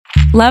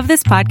Love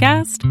this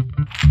podcast?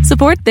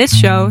 Support this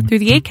show through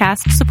the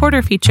Acast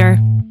supporter feature.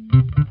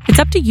 It's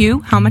up to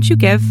you how much you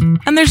give,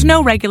 and there's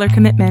no regular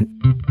commitment.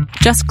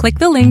 Just click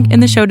the link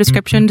in the show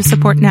description to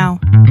support now.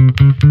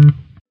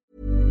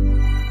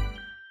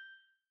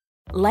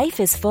 Life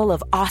is full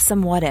of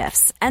awesome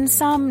what-ifs, and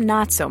some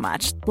not so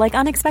much, like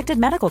unexpected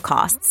medical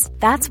costs.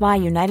 That's why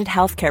United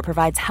Healthcare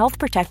provides Health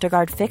Protector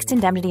Guard fixed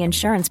indemnity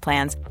insurance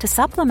plans to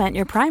supplement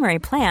your primary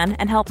plan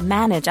and help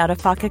manage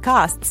out-of-pocket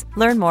costs.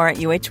 Learn more at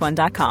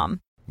uh1.com.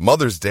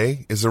 Mother's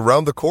Day is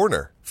around the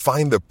corner.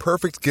 Find the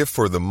perfect gift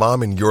for the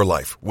mom in your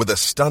life with a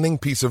stunning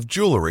piece of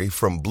jewelry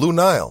from Blue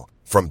Nile.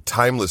 From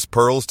timeless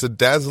pearls to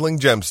dazzling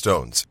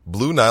gemstones,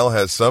 Blue Nile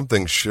has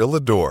something she'll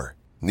adore.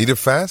 Need it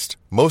fast?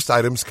 Most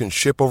items can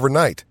ship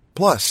overnight.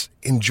 Plus,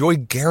 enjoy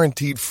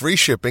guaranteed free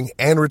shipping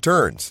and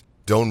returns.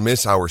 Don't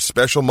miss our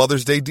special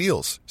Mother's Day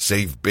deals.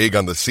 Save big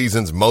on the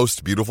season's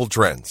most beautiful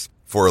trends.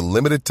 For a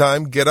limited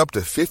time, get up to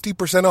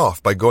 50%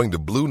 off by going to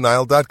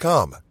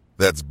BlueNile.com.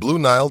 That's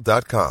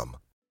BlueNile.com.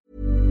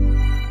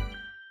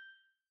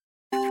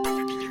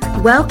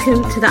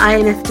 Welcome to the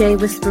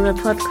INFJ Whisperer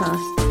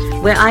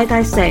podcast, where I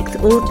dissect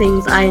all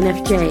things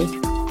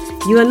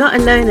INFJ. You are not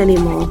alone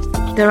anymore.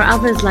 There are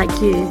others like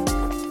you.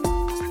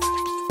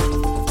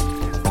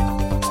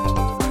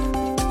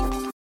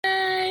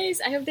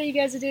 I hope that you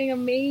guys are doing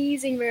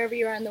amazing wherever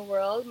you are in the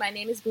world. My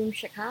name is Boom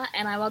Shaka,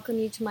 and I welcome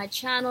you to my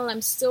channel.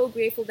 I'm so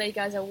grateful that you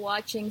guys are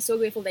watching, so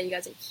grateful that you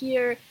guys are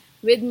here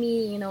with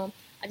me.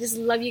 I just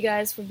love you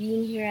guys for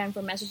being here and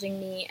for messaging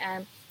me,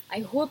 and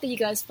I hope that you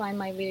guys find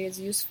my videos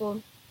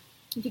useful.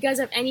 If you guys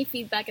have any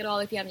feedback at all,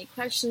 if you have any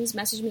questions,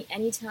 message me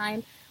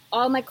anytime.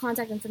 All my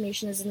contact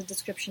information is in the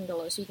description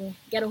below, so you can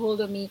get a hold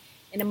of me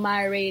in a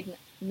myriad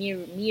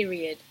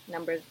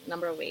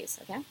number of ways,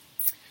 okay?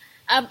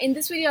 In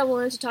this video, I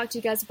wanted to talk to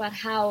you guys about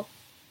how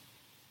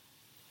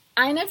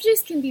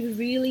INFJs can be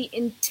really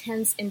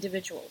intense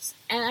individuals.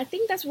 And I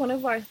think that's one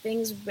of our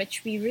things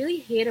which we really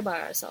hate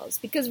about ourselves,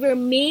 because we're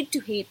made to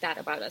hate that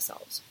about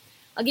ourselves.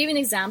 I'll give you an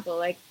example.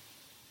 Like,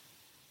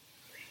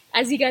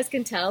 as you guys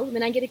can tell,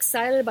 when I get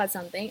excited about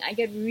something, I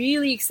get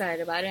really excited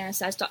about it, and I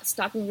start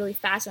talking really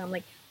fast, and I'm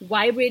like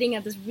vibrating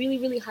at this really,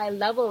 really high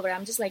level where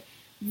I'm just like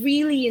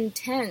really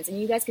intense.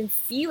 And you guys can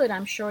feel it,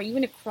 I'm sure,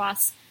 even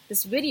across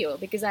this video,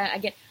 because I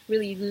get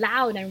really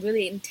loud and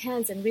really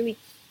intense and really,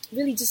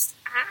 really just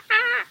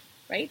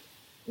right?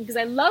 Because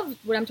I love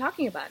what I'm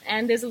talking about,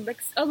 and there's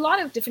a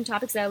lot of different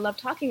topics that I love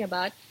talking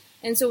about,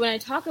 and so when I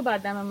talk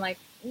about them, I'm like,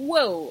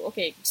 whoa,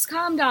 okay, just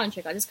calm down,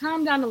 Chika, just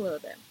calm down a little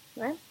bit,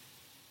 right?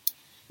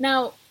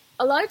 Now,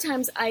 a lot of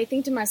times I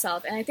think to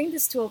myself, and I think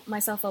this to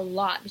myself a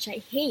lot, which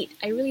I hate.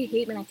 I really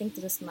hate when I think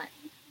this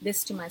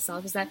to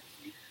myself, is that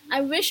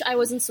I wish I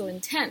wasn't so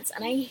intense,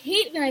 and I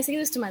hate when I say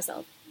this to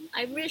myself.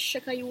 I wish,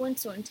 Shaka, you weren't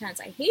so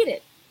intense. I hate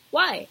it.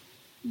 Why?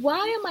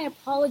 Why am I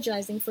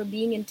apologizing for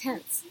being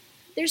intense?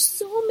 There's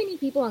so many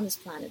people on this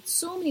planet,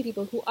 so many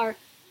people who are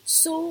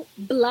so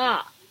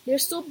blah. They're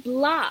so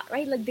blah,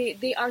 right? Like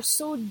they are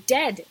so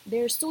dead.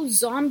 They're so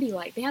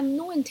zombie-like. They have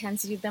no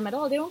intensity to them at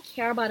all. They don't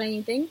care about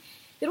anything.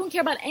 They don't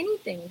care about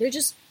anything. They're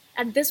just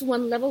at this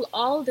one level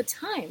all the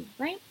time,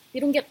 right? They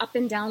don't get up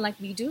and down like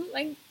we do.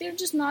 Like, they're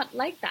just not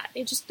like that.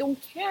 They just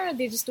don't care.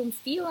 They just don't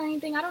feel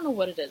anything. I don't know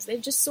what it is. They're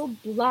just so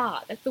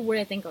blah. That's the word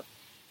I think of.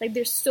 Like,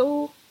 they're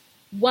so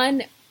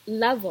one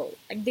level.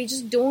 Like, they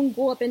just don't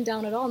go up and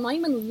down at all. Not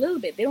even a little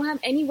bit. They don't have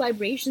any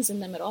vibrations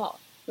in them at all.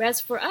 Whereas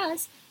for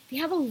us, we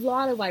have a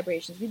lot of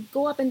vibrations. We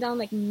go up and down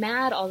like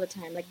mad all the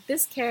time. Like,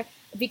 if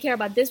we care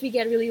about this, we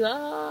get really,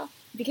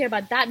 If we care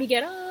about that, we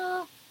get,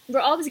 We're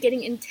always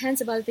getting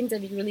intense about the things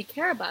that we really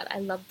care about. I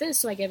love this,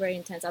 so I get very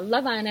intense. I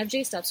love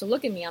INFJ stuff, so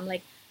look at me. I'm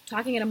like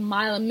talking at a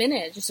mile a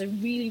minute, just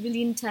really,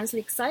 really intensely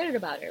excited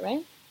about it,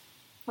 right?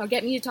 Or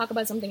get me to talk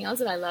about something else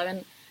that I love,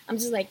 and I'm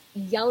just like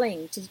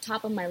yelling to the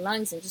top of my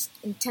lungs and just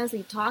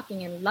intensely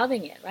talking and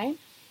loving it, right?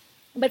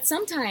 But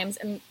sometimes,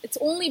 and it's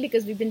only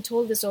because we've been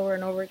told this over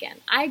and over again,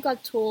 I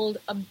got told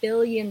 1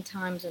 billion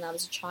times when I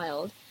was a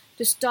child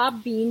to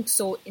stop being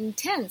so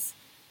intense.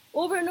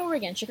 Over and over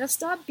again, Shika,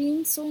 stop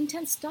being so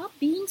intense. Stop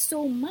being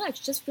so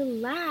much. Just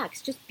relax.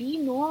 Just be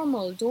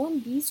normal. Don't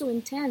be so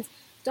intense.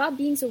 Stop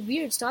being so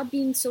weird. Stop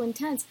being so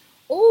intense.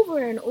 Over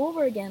and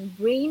over again,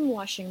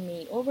 brainwashing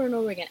me. Over and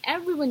over again.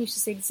 Everyone used to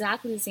say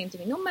exactly the same to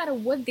me. No matter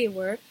what they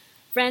were,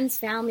 friends,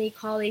 family,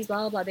 colleagues, blah,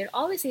 blah, blah. They'd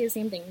always say the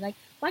same thing. Like,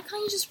 why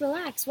can't you just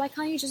relax? Why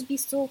can't you just be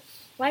so...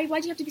 Why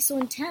do you have to be so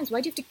intense?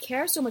 Why do you have to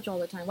care so much all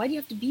the time? Why do you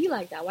have to be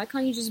like that? Why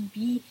can't you just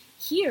be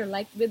here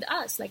like with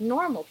us, like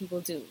normal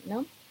people do, you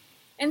know?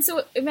 And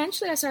so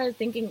eventually I started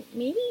thinking,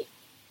 maybe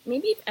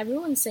if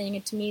everyone's saying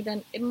it to me,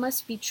 then it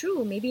must be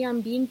true. Maybe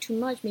I'm being too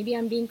much. Maybe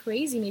I'm being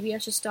crazy. Maybe I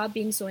should stop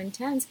being so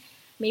intense.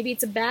 Maybe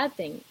it's a bad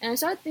thing. And I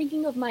started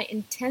thinking of my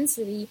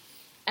intensity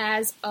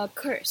as a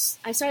curse.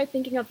 I started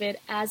thinking of it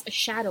as a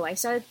shadow. I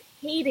started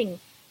hating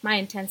my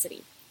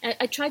intensity.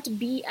 I tried to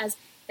be as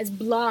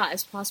blah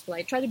as possible.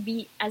 I tried to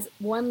be as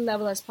one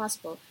level as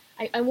possible.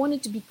 I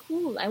wanted to be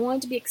cool. I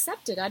wanted to be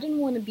accepted. I didn't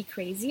want to be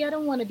crazy. I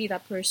don't want to be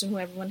that person who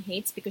everyone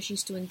hates because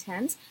she's too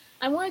intense.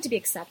 I wanted to be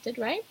accepted,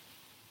 right?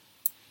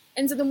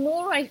 And so the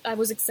more I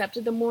was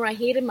accepted, the more I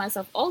hated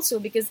myself also,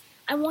 because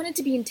I wanted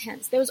to be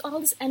intense. There was all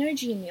this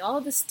energy in me, all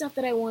this stuff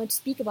that I wanted to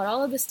speak about,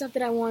 all of this stuff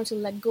that I wanted to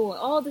let go,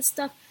 all this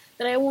stuff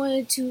that I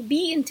wanted to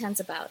be intense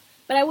about.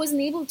 But I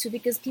wasn't able to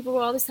because people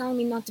were always telling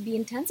me not to be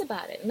intense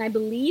about it. And I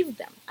believed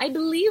them. I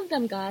believed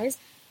them, guys.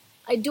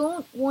 I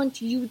don't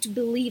want you to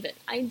believe it.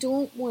 I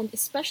don't want,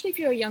 especially if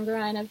you're a younger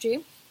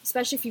INFJ,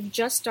 especially if you've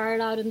just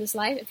started out in this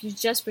life, if you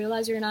just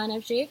realize you're an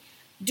INFJ,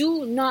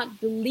 do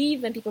not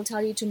believe when people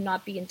tell you to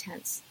not be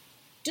intense.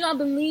 Do not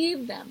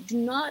believe them. Do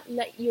not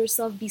let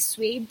yourself be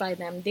swayed by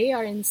them. They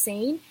are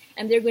insane,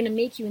 and they're going to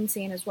make you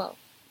insane as well.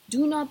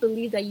 Do not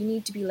believe that you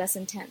need to be less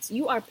intense.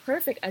 You are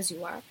perfect as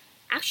you are.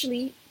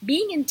 Actually,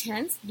 being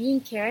intense,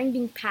 being caring,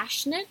 being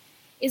passionate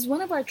is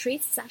one of our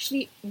traits. It's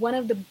actually one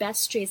of the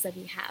best traits that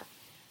we have.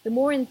 The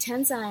more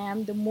intense I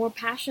am, the more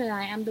passionate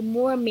I am, the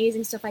more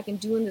amazing stuff I can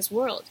do in this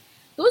world.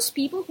 Those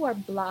people who are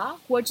blah,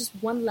 who are just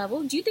one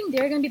level, do you think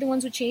they're going to be the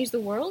ones who change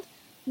the world?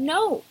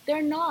 No,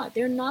 they're not.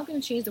 They're not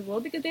going to change the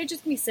world because they're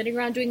just going to be sitting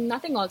around doing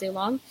nothing all day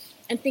long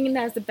and thinking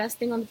that is the best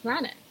thing on the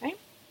planet, right?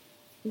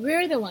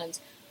 We're the ones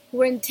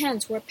who are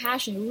intense, who are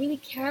passionate, who really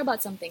care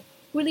about something,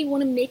 who really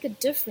want to make a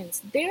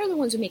difference. They're the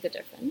ones who make a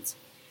difference.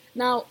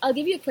 Now, I'll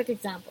give you a quick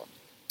example.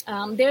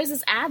 There's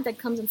this ad that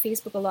comes on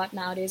Facebook a lot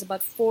nowadays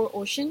about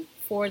 4Ocean,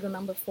 the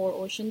number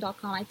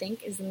 4Ocean.com, I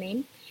think is the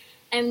name.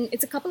 And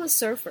it's a couple of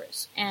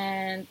surfers.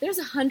 And there's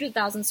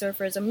 100,000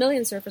 surfers, 1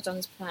 million surfers on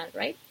this planet,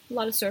 right? A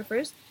lot of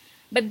surfers.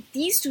 But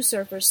these two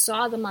surfers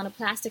saw the amount of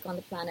plastic on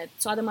the planet,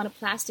 saw the amount of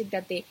plastic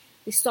that they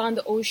saw in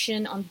the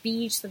ocean, on the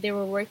beach that they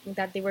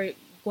were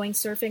going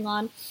surfing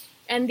on,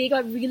 and they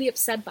got really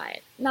upset by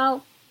it.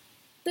 Now,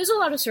 there's a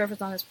lot of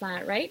surfers on this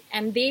planet, right?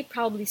 And they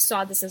probably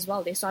saw this as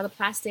well. They saw the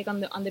plastic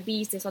on the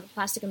beach, they saw the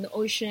plastic in the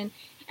ocean,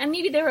 and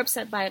maybe they were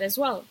upset by it as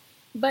well.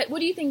 But what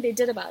do you think they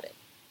did about it?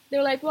 They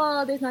were like,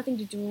 well, there's nothing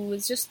to do.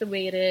 It's just the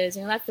way it is.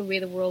 That's the way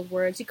the world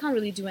works. You can't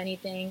really do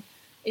anything.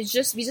 We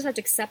just have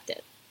to accept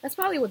it. That's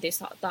probably what they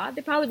thought.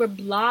 They probably were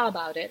blah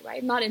about it,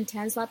 right? Not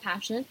intense, not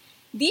passionate.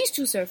 These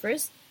two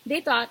surfers, they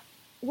thought,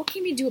 what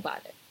can we do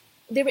about it?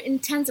 They were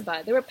intense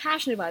about it. They were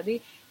passionate about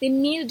it. They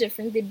made a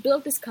difference. They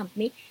built this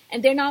company,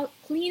 and they're now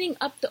cleaning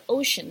up the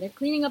ocean. They're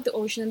cleaning up the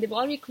ocean, and they've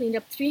already cleaned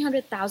up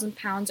 300,000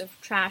 pounds of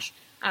trash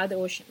out of the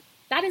ocean.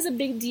 That is a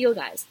big deal,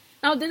 guys.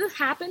 Now, did it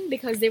happen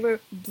because they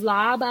were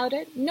blah about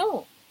it?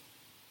 No.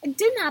 It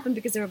didn't happen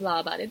because they were blah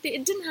about it.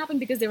 It didn't happen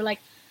because they were like,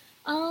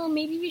 oh,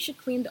 maybe we should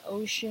clean the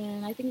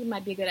ocean. I think it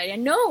might be a good idea.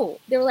 No,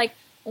 they were like,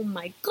 oh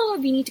my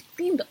God, we need to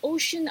clean the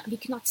ocean. We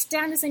cannot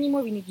stand this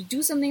anymore. We need to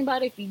do something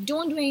about it. If we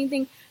don't do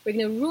anything, we're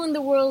going to ruin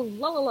the world.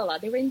 La, la, la, la.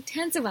 They were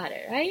intense about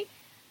it, right?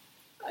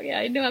 Okay,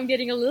 I know I'm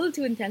getting a little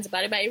too intense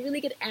about it, but I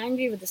really get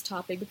angry with this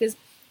topic because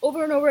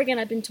over and over again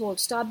I've been told,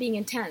 stop being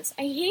intense.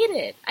 I hate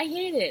it. I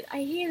hate it.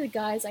 I hate it,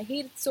 guys. I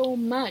hate it so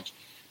much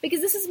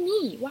because this is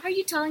me. Why are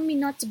you telling me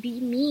not to be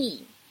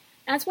me?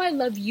 That's why I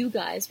love you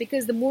guys,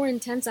 because the more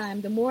intense I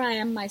am, the more I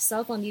am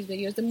myself on these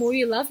videos, the more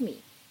you love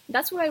me.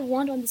 That's what I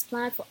want on this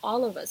planet for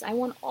all of us. I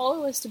want all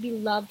of us to be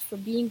loved for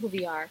being who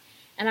we are.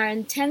 And our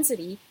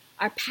intensity,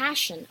 our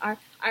passion, our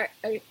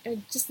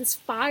just this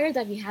fire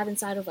that we have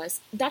inside of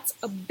us, that's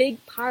a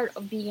big part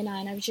of being an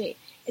INFJ.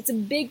 It's a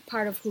big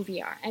part of who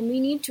we are. And we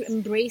need to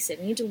embrace it.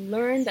 We need to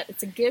learn that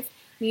it's a gift.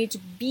 We need to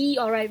be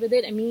all right with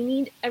it. And we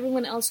need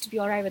everyone else to be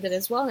all right with it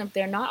as well. And if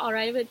they're not all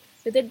right with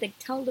it, they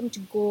tell them to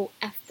go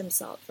F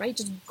themselves, right?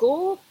 Just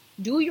go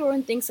do your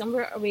own thing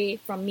somewhere away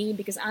from me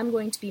because I'm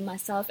going to be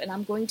myself and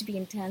I'm going to be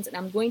intense and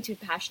I'm going to be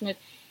passionate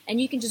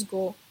and you can just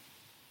go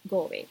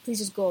away. Please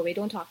just go away.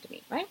 Don't talk to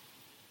me, right?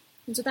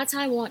 And so that's how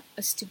I want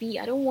us to be.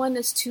 I don't want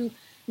us to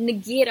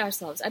negate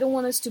ourselves. I don't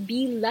want us to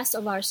be less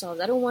of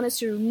ourselves. I don't want us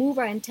to remove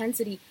our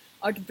intensity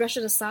or to brush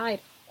it aside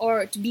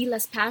or to be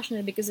less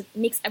passionate because it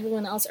makes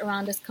everyone else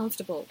around us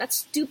comfortable. That's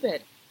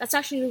stupid. That's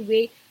actually the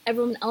way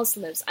everyone else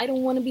lives. I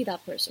don't want to be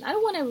that person. I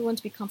don't want everyone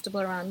to be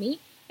comfortable around me.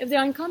 If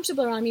they're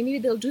uncomfortable around me, maybe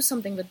they'll do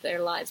something with their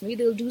lives. Maybe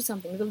they'll do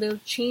something. Maybe they'll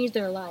change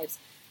their lives.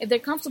 If they're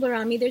comfortable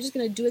around me, they're just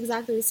going to do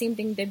exactly the same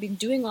thing they've been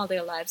doing all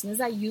their lives. And is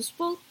that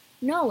useful?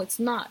 No, it's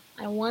not.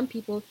 I want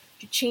people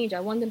to change. I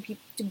want them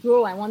to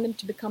grow. I want them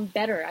to become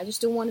better. I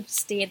just don't want them to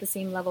stay at the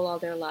same level all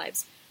their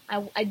lives.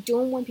 I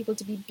don't want people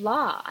to be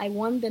blah. I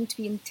want them to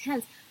be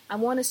intense. I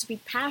want us to be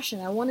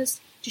passionate. I want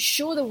us to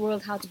show the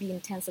world how to be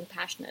intense and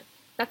passionate.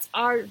 That's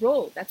our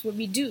role. That's what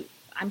we do.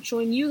 I'm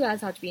showing you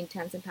guys how to be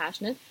intense and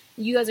passionate.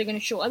 You guys are going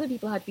to show other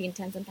people how to be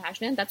intense and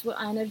passionate. That's what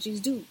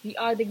INFJs do. We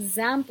are the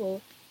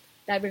example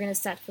that we're going to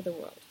set for the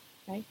world,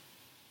 right?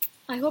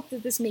 I hope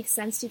that this makes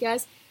sense to you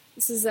guys.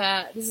 This is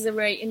a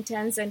very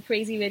intense and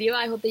crazy video.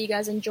 I hope that you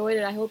guys enjoyed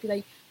it. I hope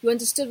that you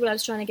understood what I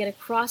was trying to get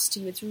across to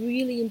you. It's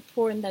really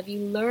important that we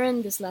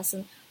learn this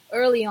lesson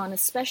early on,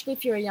 especially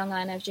if you're a young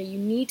INFJ. You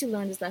need to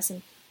learn this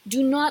lesson.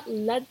 Do not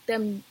let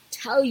them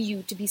tell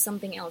you to be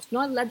something else. Do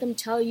not let them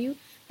tell you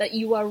that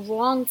you are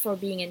wrong for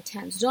being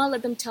intense. Do not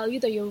let them tell you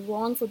that you're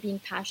wrong for being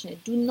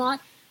passionate. Do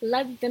not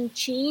let them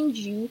change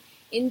you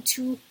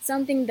into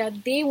something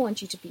that they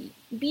want you to be.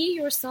 Be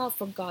yourself,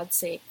 for God's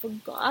sake. For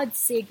God's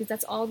sake, because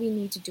that's all we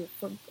need to do.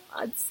 For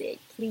God's sake,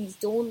 please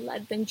don't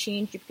let them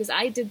change you, because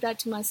I did that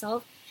to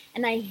myself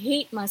and I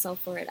hate myself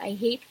for it. I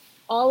hate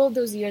all of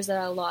those years that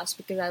I lost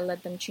because I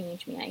let them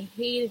change me. I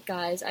hate it,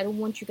 guys. I don't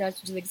want you guys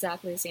to do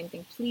exactly the same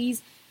thing.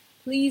 Please,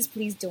 please,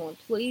 please don't.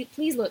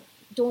 Please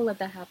don't let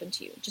that happen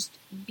to you. Just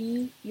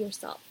be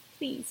yourself,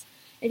 please.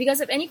 If you guys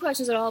have any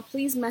questions at all,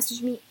 please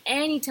message me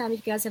anytime.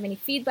 If you guys have any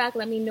feedback,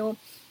 let me know.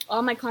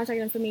 All my contact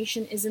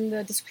information is in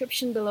the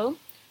description below.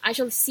 I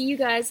shall see you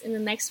guys in the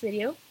next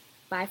video.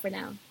 Bye for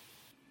now.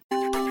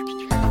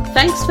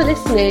 Thanks for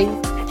listening.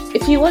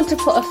 If you want to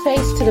put a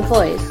face to the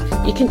voice,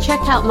 you can check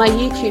out my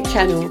YouTube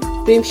channel,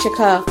 Boom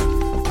Shikar.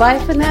 Bye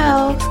for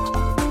now.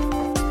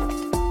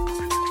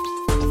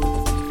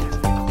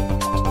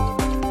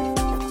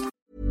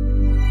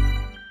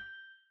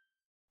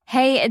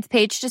 Hey, it's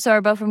Paige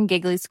DeSorbo from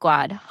Giggly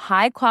Squad.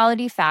 High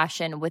quality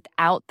fashion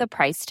without the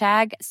price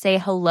tag. Say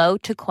hello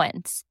to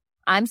Quince.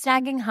 I'm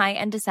snagging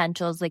high-end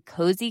essentials like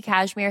cozy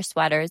cashmere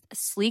sweaters,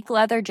 sleek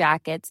leather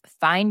jackets,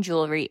 fine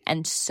jewelry,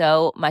 and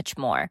so much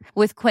more.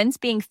 With Quince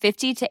being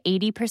 50 to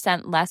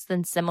 80% less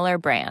than similar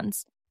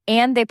brands.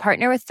 And they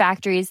partner with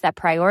factories that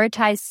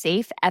prioritize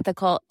safe,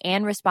 ethical,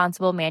 and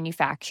responsible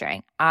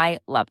manufacturing. I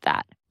love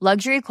that.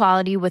 Luxury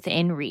quality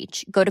within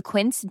reach. Go to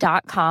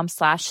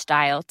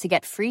quince.com/style to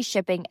get free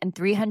shipping and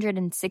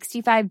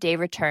 365-day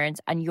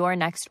returns on your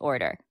next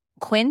order.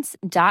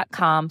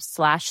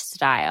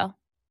 Quince.com/style.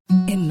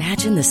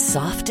 Imagine the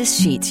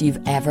softest sheets you've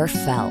ever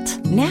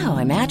felt. Now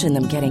imagine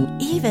them getting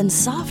even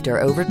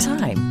softer over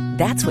time.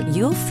 That's what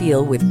you'll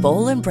feel with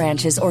Boll &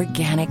 Branch's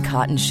organic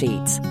cotton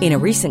sheets. In a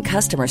recent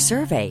customer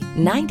survey,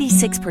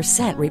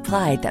 96%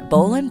 replied that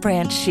Boll &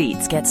 Branch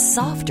sheets get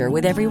softer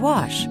with every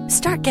wash.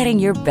 Start getting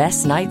your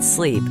best night's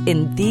sleep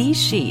in these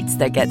sheets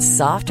that get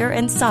softer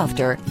and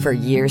softer for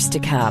years to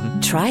come.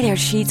 Try their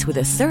sheets with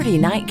a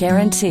 30-night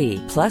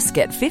guarantee. Plus,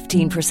 get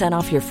 15%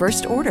 off your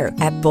first order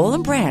at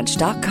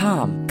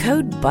bollandbranch.com.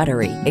 Code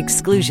BUTTERY.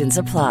 Exclusions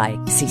apply.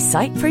 See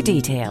site for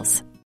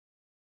details.